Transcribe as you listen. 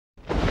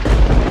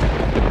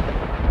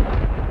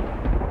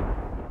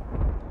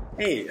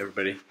Hey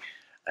everybody,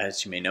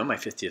 as you may know, my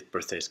 50th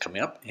birthday is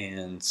coming up,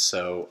 and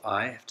so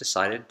I have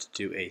decided to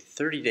do a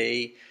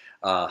 30-day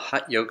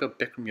hot yoga,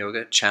 Bikram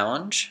Yoga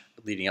challenge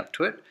leading up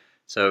to it.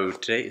 So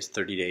today is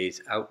 30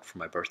 days out from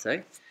my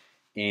birthday,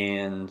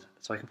 and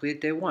so I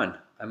completed day one.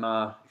 I'm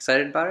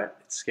excited about it.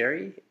 It's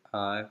scary. It's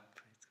going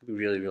to be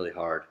really, really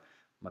hard.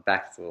 My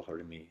back is a little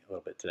hurting me a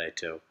little bit today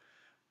too.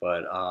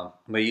 But I'm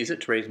going to use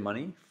it to raise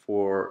money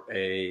for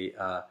a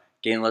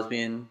gay and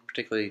lesbian,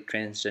 particularly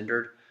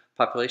transgendered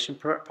population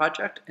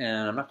project.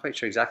 And I'm not quite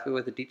sure exactly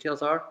what the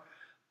details are,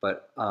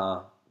 but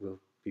we'll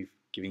be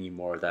giving you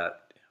more of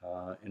that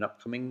in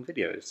upcoming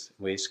videos,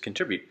 ways to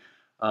contribute.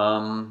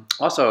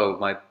 Also,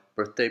 my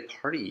birthday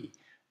party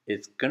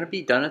is going to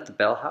be done at the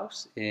Bell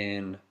House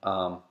in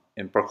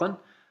Brooklyn.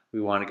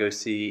 We want to go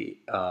see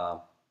one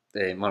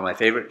of my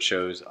favorite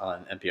shows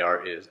on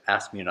NPR is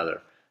Ask Me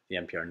Another, the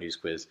NPR news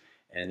quiz,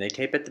 and they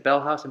tape at the Bell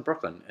House in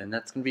Brooklyn, and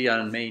that's going to be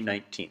on May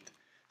 19th.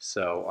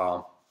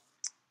 So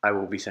I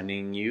will be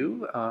sending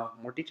you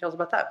more details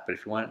about that. But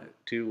if you want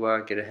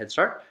to get a head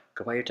start,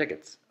 go buy your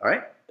tickets. All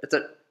right? That's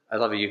it. I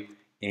love you,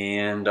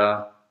 and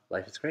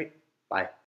life is great. Bye.